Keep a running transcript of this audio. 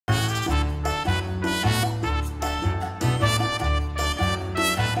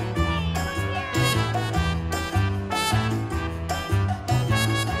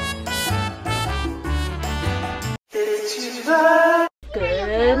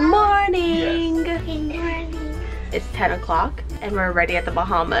It's 10 o'clock and we're already at the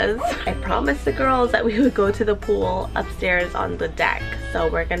Bahamas. I promised the girls that we would go to the pool upstairs on the deck. So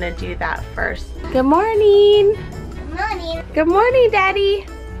we're gonna do that first. Good morning. Good morning. Good morning, Daddy.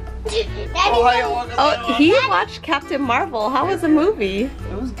 Oh, he watched Captain Marvel. How was the movie?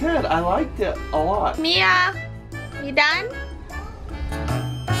 It was good. I liked it a lot. Mia, you done?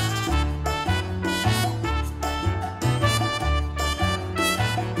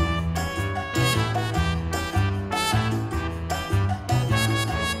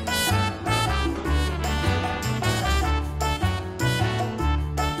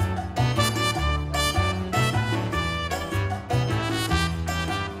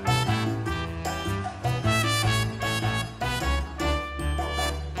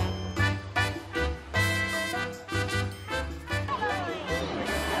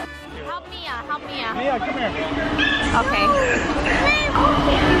 Mia, come here. Okay.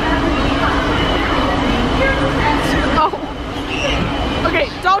 Oh. Okay,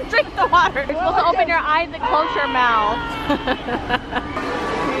 don't drink the water. You're supposed to open your eyes and close your mouth.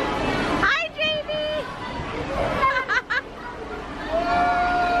 Hi, Jamie.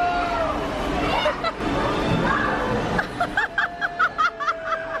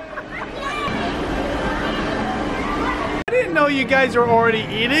 I didn't know you guys were already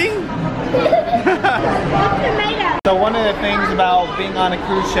eating. So one of the things about being on a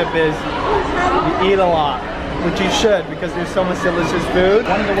cruise ship is you eat a lot, which you should because there's so much delicious food.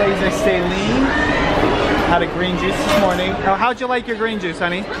 One of the ways I stay lean, had a green juice this morning. Now, how'd you like your green juice,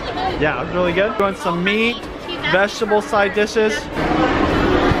 honey? Yeah, it was really good. Doing some meat, vegetable side dishes.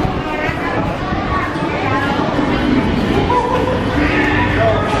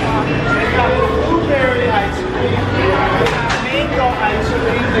 Blueberry ice cream, mango ice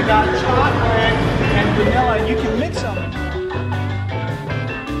cream, they got chocolate and vanilla, and you can mix them.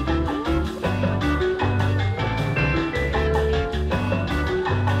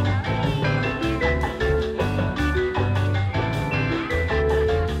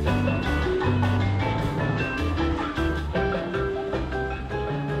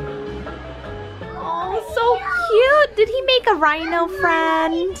 Oh, so cute. Did he make a rhino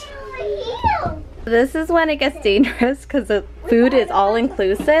friend? This is when it gets dangerous because the food is all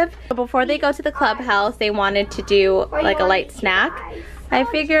inclusive. Before they go to the clubhouse, they wanted to do like a light snack. I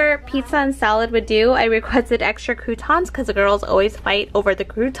figure pizza and salad would do. I requested extra croutons because the girls always fight over the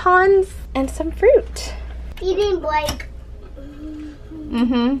croutons. And some fruit. Eating break.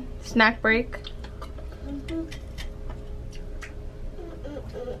 Snack break.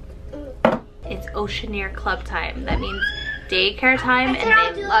 It's Oceaneer Club time. That means daycare time,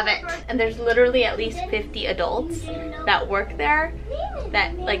 and they love it. And there's literally at least 50 adults that work there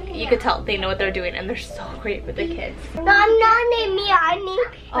that, like, you could tell they know what they're doing, and they're so great with the kids. No, I'm not named Mia. I'm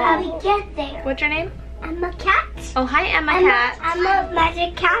named how we get there. What's your name? Emma Cat. Oh, hi, Emma Cat. I'm a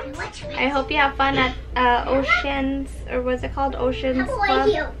magic cat. I hope you have fun at Oceans, or was it called Oceans How Club? are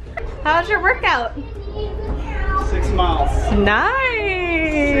you? How was your workout? 6 miles.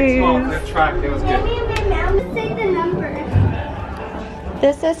 Nice. 6 miles. Good track. It was good. Say the number.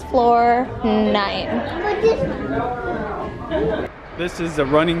 This is floor 9. What is This is the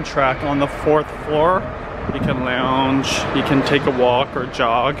running track on the 4th floor. You can lounge, you can take a walk or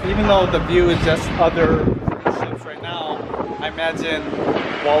jog. Even though the view is just other ships right now, I imagine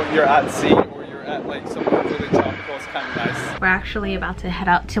while you're at sea or you're at like somewhere really tropical, it's kind of nice. We're actually about to head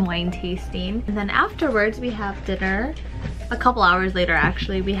out to wine tasting. And then afterwards we have dinner. A couple hours later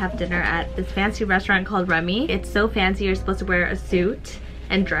actually, we have dinner at this fancy restaurant called Remy. It's so fancy you're supposed to wear a suit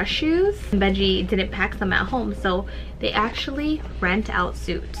and dress shoes. Benji didn't pack them at home, so they actually rent out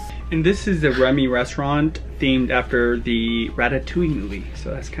suits. And this is the Remy restaurant themed after the Ratatouille movie,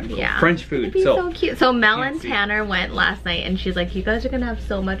 so that's kind of cool. Yeah. French food. It'd be so cute. So Mel and Tanner went last night and she's like, you guys are gonna have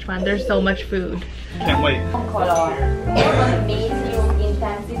so much fun. There's so much food. Can't wait. Medium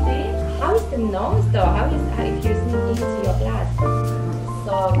intensity. How is the nose though? How if you sneak into your glass?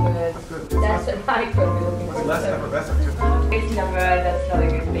 So good. That's what I could be looking for. Less never better. It's never, that's not a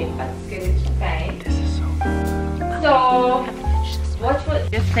good thing, but it's good. Okay. This is so good. So, watch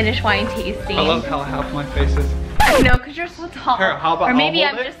what. Just finished wine tasting. I love how half my face is. I know, because you're so tall. Here, how about or maybe I'll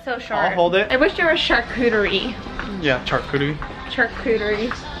hold I'm it? just so short. I'll hold it. I wish there was charcuterie. Yeah, charcuterie.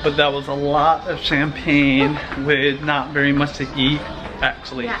 Charcuterie. But that was a lot of champagne with not very much to eat.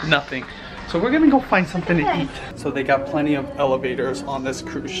 Actually, nothing. So we're gonna go find something to eat. So they got plenty of elevators on this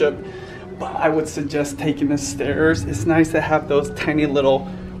cruise ship, but I would suggest taking the stairs. It's nice to have those tiny little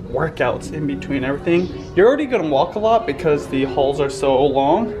workouts in between everything. You're already gonna walk a lot because the halls are so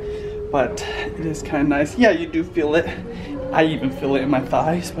long, but it is kind of nice. Yeah, you do feel it. I even feel it in my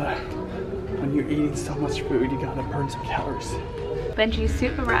thighs, but When you're eating so much food, you gotta burn some calories. Benji's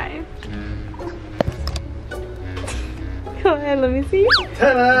soup arrived. Go ahead, let me see.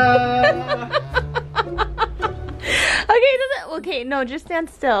 Ta-da! Okay, no, just stand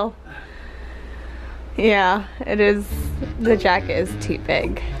still. Yeah, it is. The jacket is too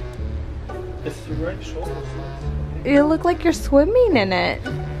big. It's the right shoulder size. You look like you're swimming in it.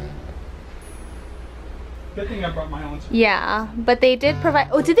 Good thing I brought my own. Yeah, but they did provide.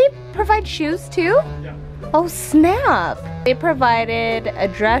 Oh, did they provide shoes too? Yeah. Oh, snap. They provided a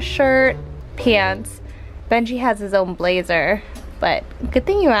dress shirt, pants. Benji has his own blazer, but good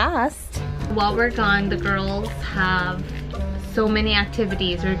thing you asked. While we're gone, the girls have so many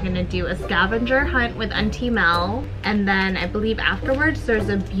activities. We're gonna do a scavenger hunt with Auntie Mel, and then I believe afterwards there's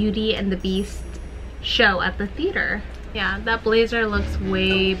a Beauty and the Beast show at the theater. Yeah, that blazer looks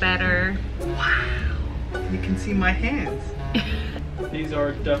way better. Wow. You can see my hands. These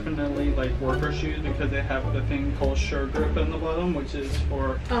are definitely like worker shoes because they have the thing called sure grip on the bottom, which is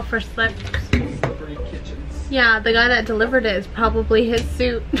for slips. Slippery kitchens. Yeah, the guy that delivered it is probably his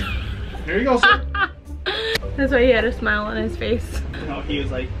suit. Here you go, sir. That's why he had a smile on his face. No, he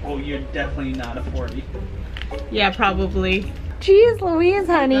was like, oh, you're definitely not a 40. Yeah, probably. Jeez Louise,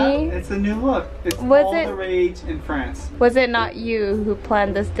 honey. It's a new look. It's Was all it- the rage in France. Was it not you who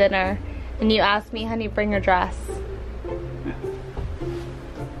planned this dinner? And you asked me, honey, bring your dress.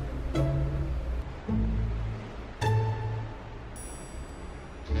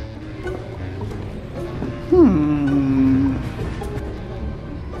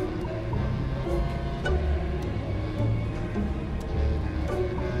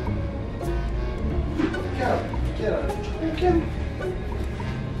 Get out of drinking.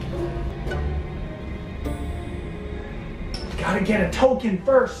 Gotta get a token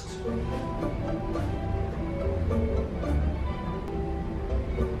first.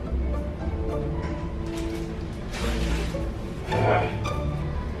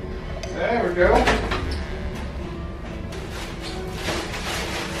 There we go.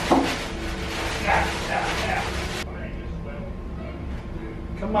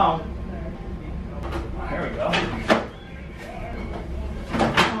 Come on. There we go.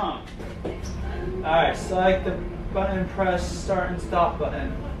 Come on. Alright, select the button, press start and stop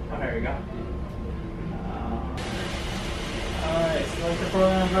button. Oh, here we go. Alright, select the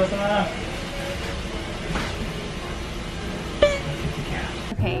program, press F.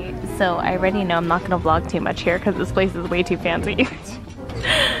 Okay, so I already know I'm not gonna vlog too much here because this place is way too fancy.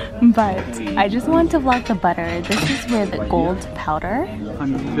 But I just want to vlog the butter. This is where the gold powder,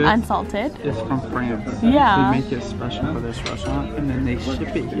 unsalted. It's from France. Yeah. They make it special for this restaurant and then they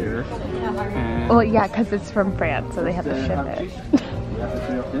ship it here. And Well, yeah, because it's from France, so they have to ship it.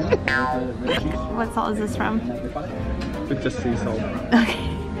 What salt is this from? it's just sea salt.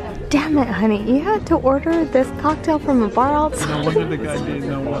 Okay. Damn it, honey. You had to order this cocktail from a bar outside. No wonder the guy didn't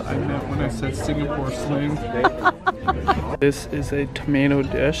know what I meant when I said Singapore sling. This is a tomato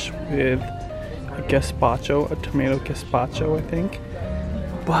dish with a gazpacho, a tomato gazpacho, I think.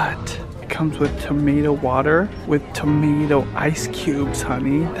 But it comes with tomato water with tomato ice cubes,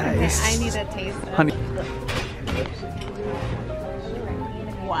 honey. That is. I need a taste. Honey.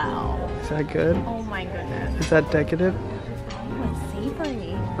 Wow. Is that good? Oh my goodness. Is that decadent? Oh, it's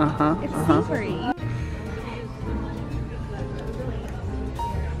savory. Uh-huh. It's savory.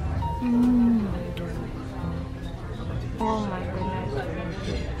 Oh my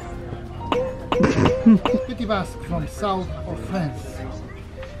goodness. Petit Basque from south of France.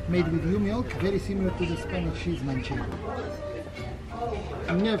 Made with ewe milk, very similar to the Spanish cheese manchego.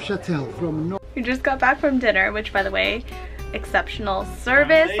 Miya Keira from north. We just got back from dinner, which by the way, exceptional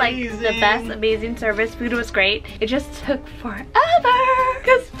service, like the best amazing service. Food was great. It just took forever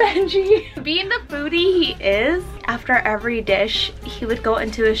because Benji, being the foodie he is, after every dish he would go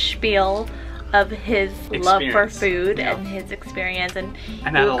into a spiel of his love for food and his experience, and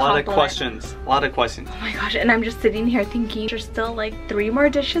had a lot of questions. A lot of questions. Oh my gosh, and I'm just sitting here thinking there's still like 3 more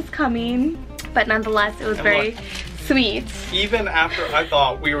dishes coming, but nonetheless it was very sweet. Even after I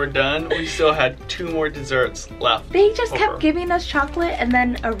thought we were done, we still had 2 more desserts left. They just kept giving us chocolate and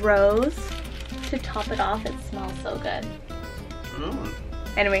then a rose to top it off. It smells so good.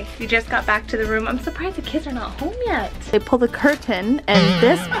 Anyway, we just got back to the room. I'm surprised the kids are not home yet. They pulled the curtain and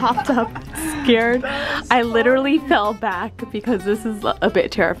this popped up, scared. I literally fell back because this is a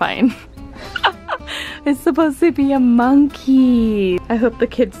bit terrifying. It's supposed to be a monkey. I hope the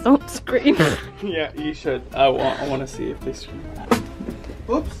kids don't scream. Yeah, you should. I want to see if they scream.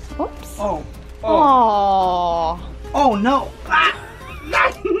 Oops. Oops. Oh. Oh. Oh no.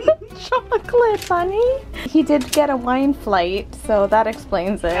 Chocolate, honey. He did get a wine flight, so that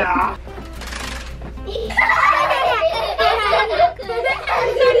explains it.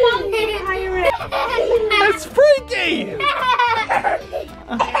 That's freaky!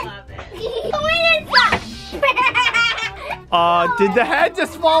 Did the head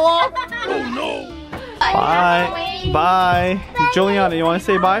just fall off? Oh no! Bye. Bye. Julianna, you want to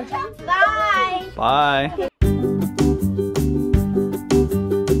say bye? Bye. Bye.